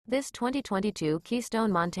This 2022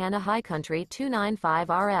 Keystone Montana High Country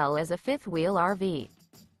 295RL is a fifth-wheel RV.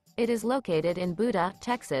 It is located in Buda,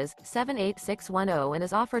 Texas, 78610 and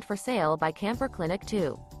is offered for sale by Camper Clinic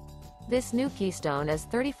 2. This new Keystone is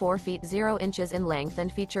 34 feet 0 inches in length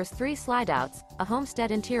and features 3 slideouts, a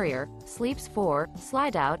homestead interior, sleeps 4,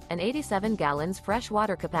 slideout, and 87 gallons fresh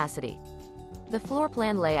water capacity. The floor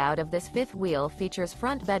plan layout of this fifth wheel features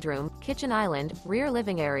front bedroom, kitchen island, rear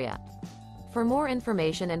living area. For more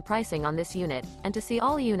information and pricing on this unit, and to see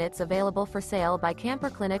all units available for sale by Camper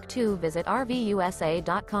Clinic 2, visit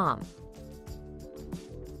RVUSA.com.